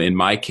 In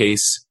my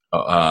case,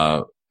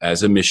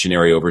 as a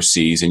missionary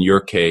overseas, in your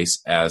case,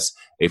 as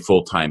a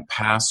full-time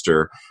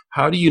pastor,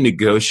 how do you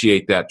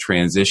negotiate that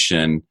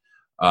transition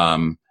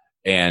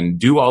and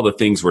do all the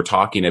things we're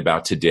talking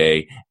about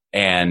today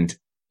and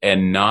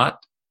not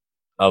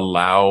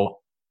allow,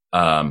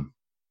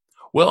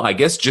 I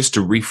guess just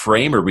to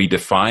reframe or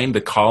redefine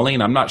the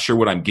calling? I'm not sure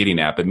what I'm getting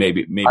at, but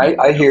maybe.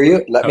 I hear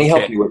you. Let me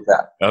help you with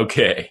that.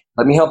 Okay.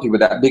 Let me help you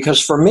with that.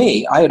 Because for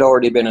me, I had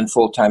already been in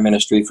full-time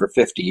ministry for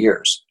 50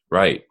 years.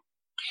 Right.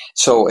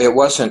 So it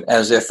wasn't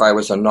as if I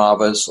was a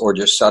novice or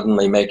just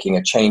suddenly making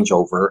a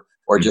changeover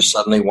or just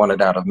suddenly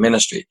wanted out of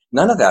ministry.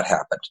 None of that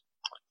happened.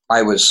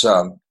 I was,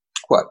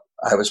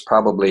 I was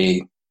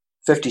probably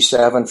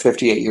 57,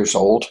 58 years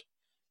old.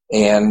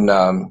 And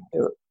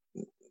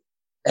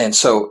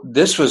so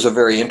this was a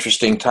very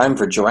interesting time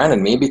for Joanne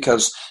and me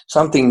because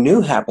something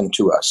new happened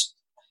to us.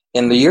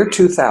 In the year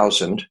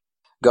 2000,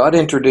 God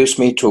introduced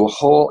me to a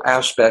whole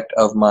aspect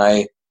of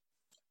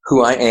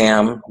who I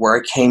am, where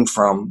I came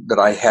from, that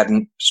I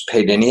hadn't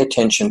paid any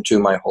attention to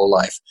my whole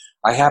life.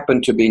 I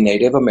happened to be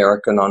Native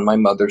American on my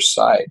mother's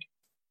side.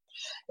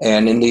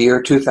 And in the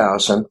year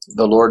 2000,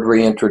 the Lord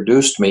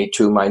reintroduced me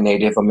to my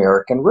Native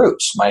American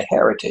roots, my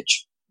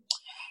heritage.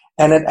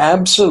 And it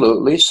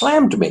absolutely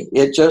slammed me.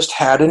 It just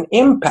had an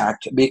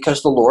impact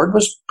because the Lord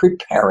was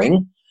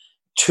preparing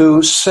to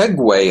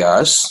segue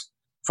us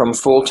from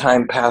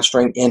full-time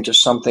pastoring into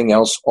something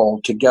else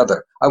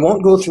altogether. I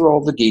won't go through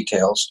all the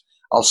details.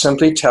 I'll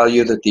simply tell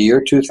you that the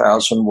year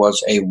 2000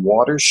 was a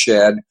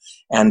watershed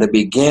and the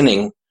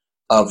beginning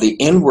of the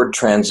inward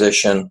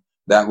transition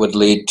that would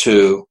lead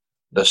to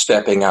the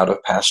stepping out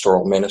of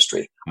pastoral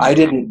ministry. Mm-hmm. I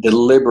didn't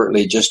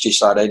deliberately just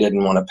decide I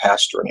didn't want to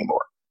pastor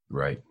anymore.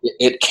 Right.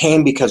 It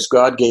came because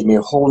God gave me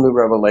a whole new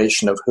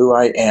revelation of who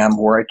I am,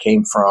 where I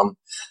came from,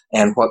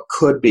 and what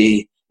could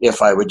be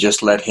if I would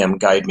just let him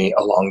guide me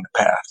along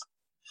the path.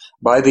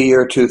 By the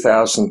year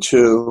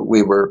 2002,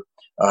 we were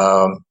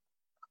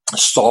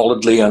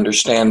solidly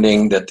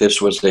understanding that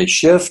this was a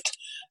shift.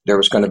 There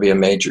was going to be a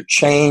major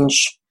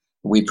change.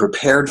 We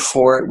prepared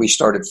for it. We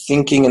started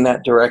thinking in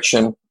that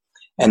direction.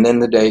 And then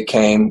the day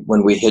came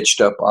when we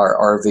hitched up our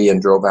RV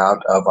and drove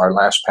out of our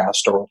last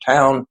pastoral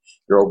town,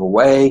 drove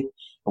away.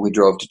 We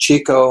drove to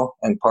Chico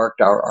and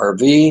parked our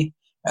RV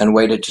and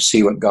waited to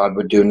see what God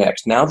would do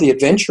next. Now the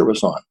adventure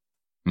was on.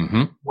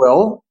 Mm-hmm.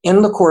 Well,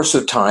 in the course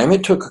of time,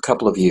 it took a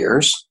couple of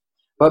years,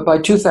 but by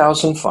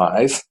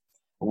 2005,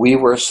 we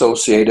were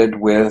associated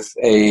with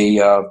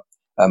a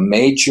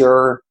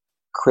major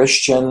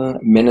Christian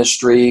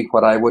ministry,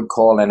 what I would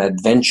call an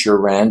adventure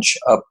ranch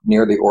up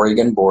near the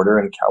Oregon border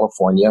in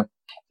California.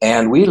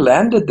 And we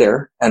landed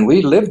there and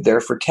we lived there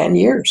for 10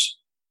 years.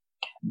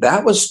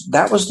 That was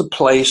the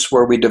place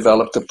where we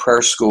developed the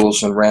prayer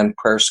schools and ran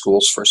prayer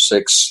schools for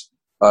 6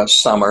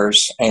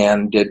 summers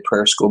and did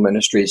prayer school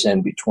ministries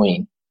in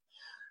between.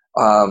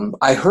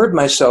 I heard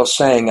myself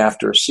saying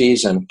after a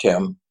season,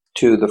 Tim,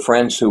 to the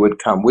friends who would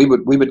come, we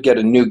would get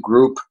a new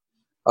group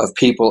of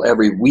people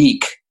every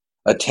week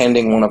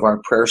attending one of our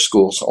prayer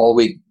schools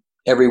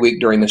every week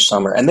during the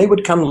summer, and they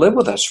would come live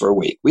with us for a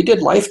week. We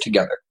did life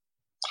together.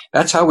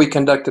 That's how we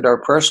conducted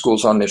our prayer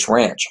schools on this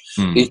ranch.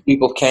 These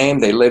people came,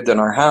 they lived in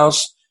our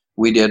house.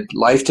 We did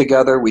life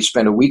together. We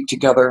spent a week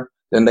together.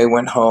 Then they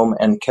went home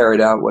and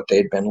carried out what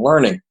they'd been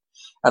learning.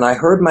 And I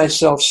heard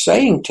myself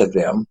saying to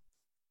them,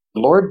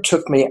 the Lord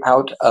took me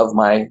out of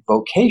my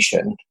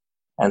vocation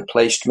and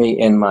placed me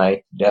in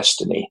my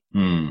destiny.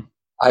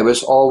 I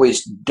was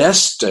always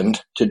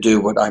destined to do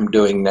what I'm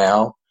doing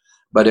now,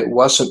 but it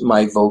wasn't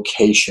my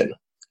vocation.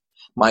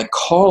 My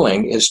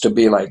calling is to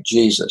be like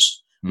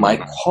Jesus.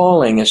 My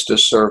calling is to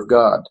serve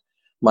God.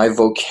 My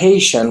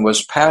vocation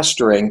was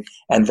pastoring,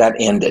 and that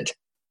ended.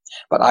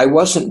 But I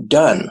wasn't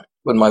done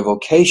when my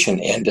vocation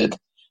ended.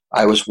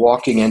 I was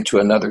walking into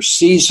another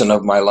season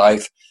of my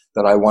life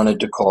that I wanted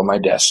to call my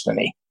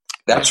destiny.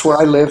 That's where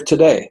I live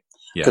today,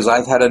 because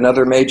I've had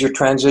another major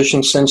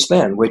transition since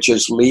then, which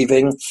is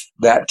leaving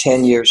that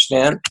 10-year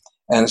stint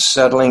and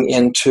settling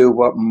into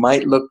what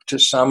might look to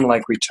some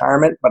like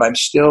retirement, but I'm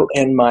still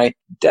in my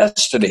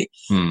destiny.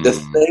 The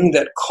thing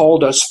that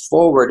called us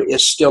forward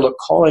is still a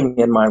calling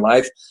in my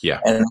life.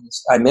 And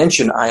as I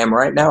mentioned, I am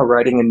right now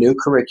writing a new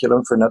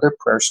curriculum for another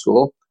prayer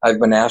school. I've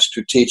been asked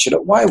to teach it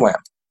at YWAM.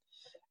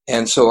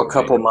 And so a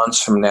couple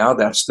months from now,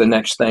 that's the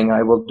next thing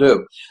I will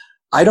do.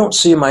 I don't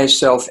see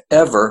myself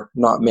ever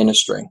not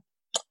ministering.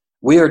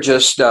 We are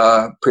just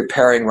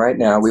preparing right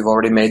now. We've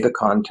already made the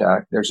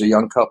contact. There's a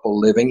young couple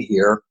living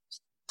here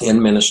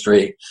in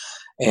ministry,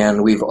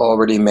 and we've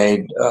already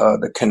made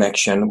the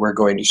connection. We're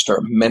going to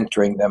start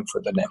mentoring them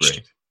for the next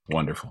year.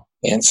 Wonderful.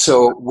 And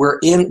so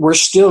we're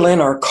still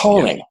in our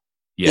calling.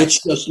 It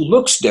just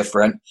looks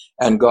different,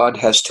 and God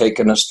has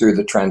taken us through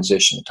the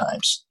transition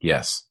times.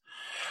 Yes.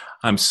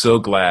 I'm so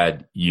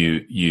glad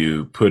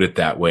you put it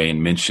that way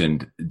and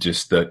mentioned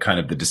just the kind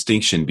of the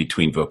distinction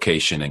between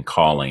vocation and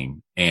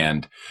calling.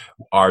 And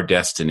our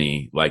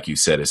destiny, like you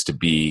said, is to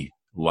be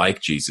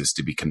like Jesus,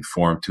 to be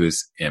conformed to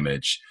his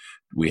image.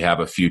 We have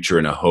a future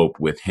and a hope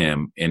with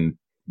him in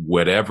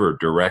whatever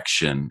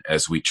direction,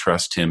 as we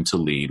trust him to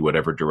lead,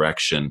 whatever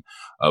direction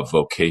of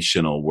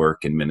vocational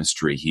work and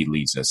ministry he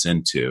leads us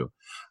into.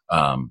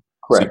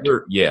 Correct.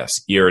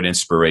 So you're an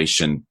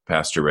inspiration,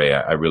 Pastor Ray.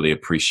 I really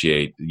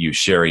appreciate you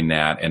sharing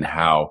that and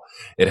how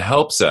it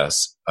helps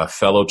us,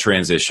 fellow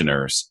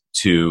transitioners,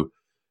 to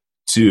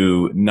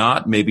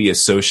not maybe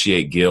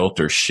associate guilt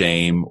or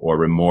shame or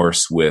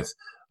remorse with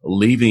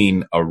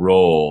leaving a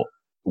role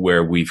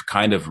where we've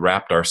kind of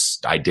wrapped our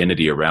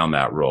identity around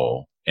that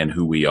role and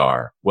who we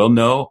are. Well,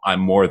 no, I'm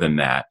more than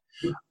that.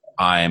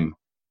 I'm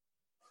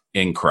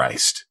in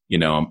Christ.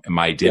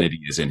 My identity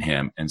is in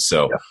him. And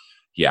so,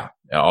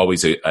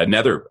 always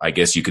another, I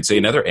guess you could say,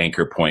 another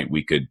anchor point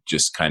we could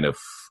just kind of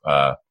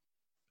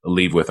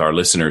leave with our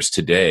listeners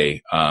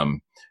today.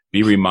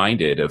 Be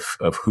reminded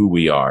of who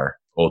we are,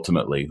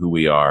 ultimately, who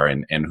we are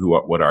and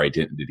what our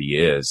identity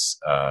is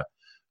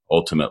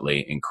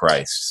ultimately in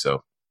Christ.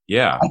 So,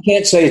 I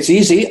can't say it's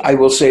easy. I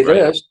will say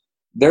this.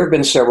 There have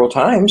been several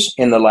times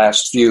in the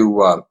last 2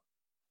 or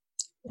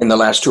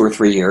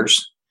 3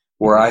 years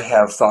where I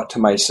have thought to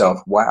myself,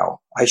 wow,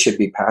 I should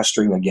be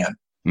pastoring again.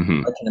 I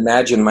can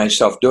imagine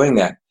myself doing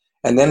that.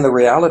 And then the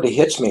reality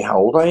hits me how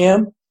old I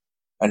am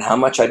and how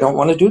much I don't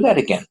want to do that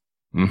again.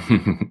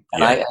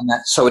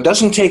 So it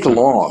doesn't take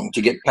long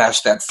to get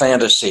past that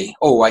fantasy.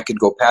 Oh, I could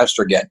go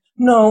pastor again.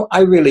 No,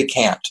 I really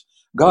can't.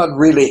 God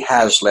really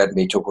has led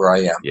me to where I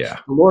am. The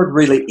Lord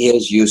really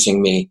is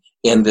using me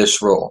in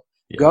this role.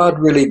 God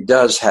really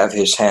does have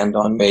his hand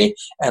on me,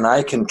 and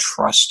I can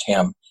trust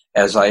him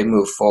as I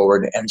move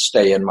forward and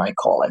stay in my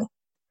calling.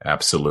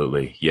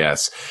 Absolutely.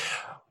 Yes.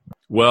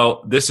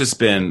 Well, this has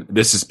been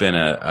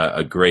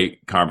a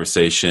great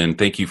conversation.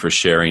 Thank you for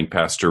sharing,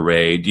 Pastor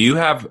Ray. Do you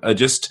have,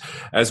 just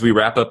as we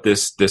wrap up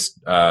this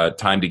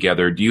time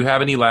together, do you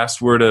have any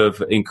last word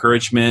of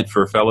encouragement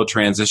for fellow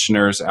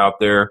transitioners out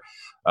there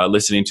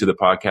listening to the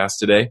podcast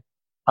today?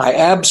 I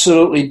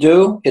absolutely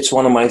do. It's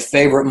one of my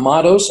favorite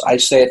mottos. I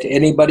say it to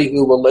anybody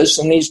who will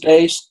listen these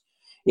days.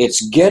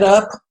 It's get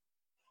up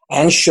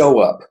and show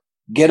up.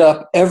 Get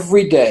up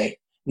every day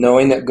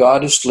knowing that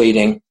God is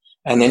leading,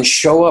 and then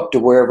show up to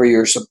wherever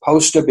you're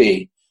supposed to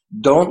be.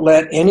 Don't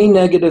let any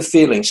negative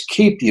feelings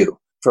keep you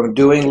from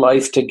doing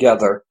life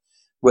together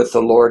with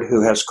the Lord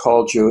who has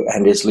called you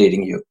and is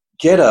leading you.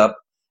 Get up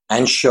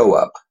and show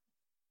up.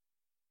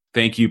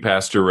 Thank you,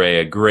 Pastor Ray.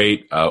 A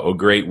great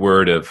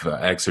word of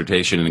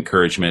exhortation and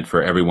encouragement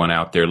for everyone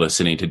out there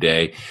listening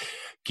today.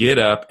 Get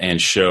up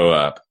and show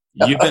up.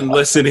 You've been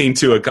listening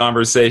to a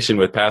conversation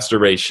with Pastor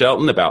Ray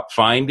Shelton about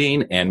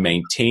finding and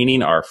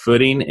maintaining our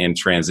footing in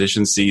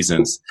transition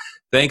seasons.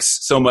 Thanks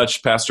so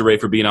much, Pastor Ray,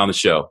 for being on the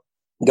show.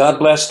 God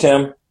bless,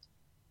 Tim.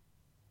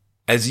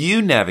 As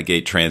you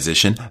navigate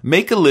transition,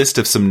 make a list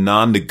of some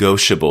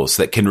non-negotiables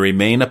that can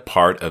remain a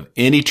part of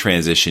any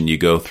transition you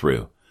go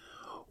through.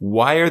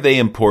 Why are they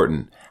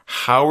important?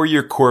 How are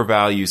your core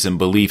values and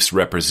beliefs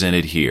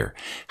represented here?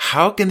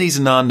 How can these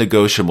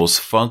non-negotiables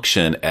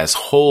function as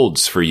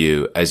holds for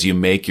you as you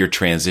make your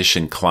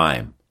transition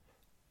climb?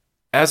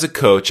 As a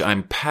coach,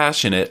 I'm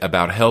passionate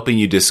about helping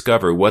you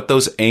discover what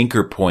those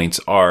anchor points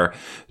are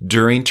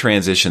during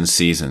transition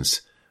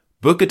seasons.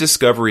 Book a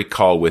discovery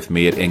call with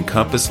me at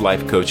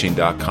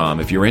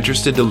EncompassLifeCoaching.com if you're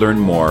interested to learn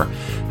more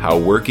how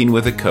working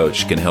with a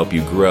coach can help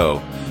you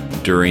grow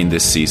during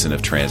this season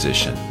of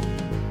transition.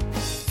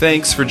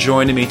 Thanks for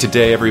joining me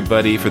today,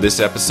 everybody, for this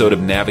episode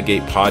of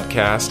Navigate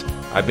Podcast.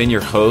 I've been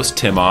your host,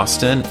 Tim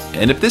Austin,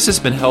 and if this has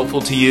been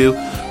helpful to you,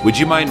 would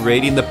you mind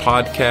rating the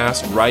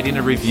podcast, writing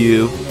a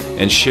review,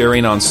 and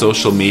sharing on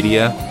social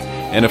media?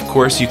 And of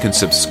course, you can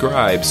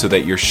subscribe so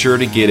that you're sure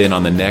to get in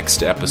on the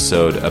next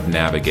episode of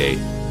Navigate.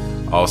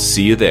 I'll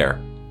see you there.